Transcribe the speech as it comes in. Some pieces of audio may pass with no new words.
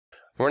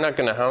We're not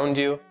going to hound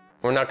you.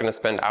 We're not going to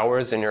spend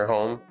hours in your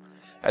home.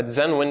 At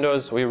Zen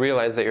Windows, we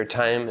realize that your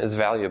time is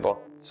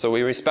valuable, so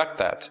we respect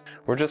that.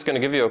 We're just going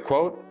to give you a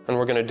quote, and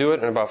we're going to do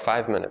it in about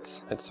 5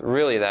 minutes. It's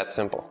really that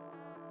simple.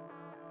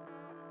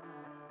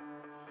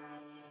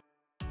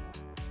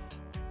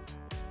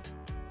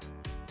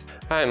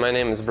 Hi, my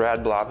name is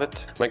Brad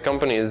Blavitt. My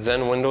company is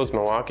Zen Windows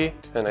Milwaukee,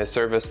 and I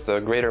service the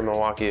greater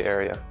Milwaukee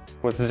area.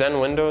 With Zen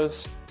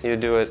Windows, you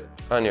do it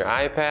on your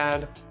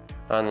iPad,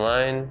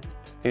 online,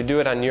 you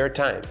do it on your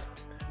time.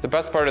 The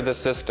best part of this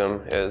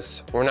system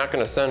is we're not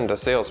going to send a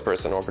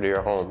salesperson over to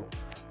your home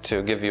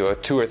to give you a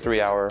 2 or 3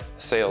 hour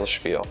sales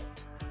spiel.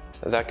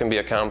 That can be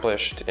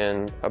accomplished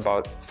in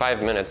about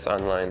 5 minutes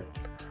online.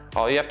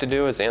 All you have to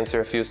do is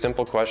answer a few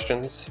simple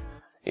questions,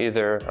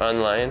 either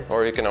online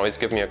or you can always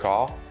give me a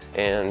call,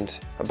 and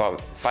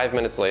about 5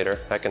 minutes later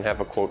I can have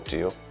a quote to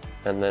you,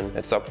 and then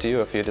it's up to you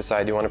if you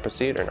decide you want to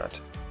proceed or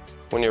not.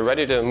 When you're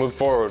ready to move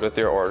forward with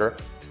your order,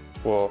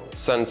 we'll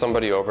send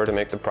somebody over to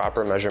make the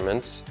proper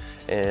measurements,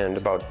 and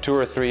about 2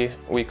 or 3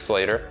 weeks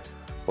later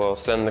we'll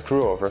send the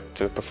crew over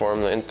to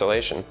perform the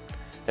installation.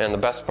 And the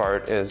best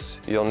part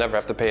is you'll never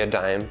have to pay a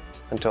dime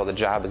until the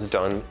job is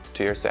done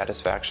to your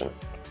satisfaction.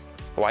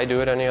 Why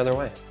do it any other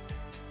way?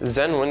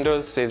 Zen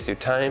Windows saves you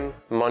time,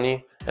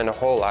 money, and a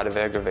whole lot of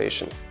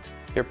aggravation.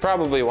 You're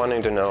probably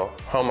wanting to know,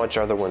 how much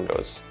are the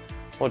windows?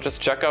 Well,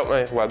 just check out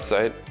my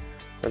website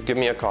or give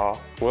me a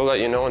call. We'll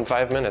let you know in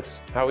 5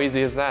 minutes. How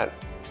easy is that?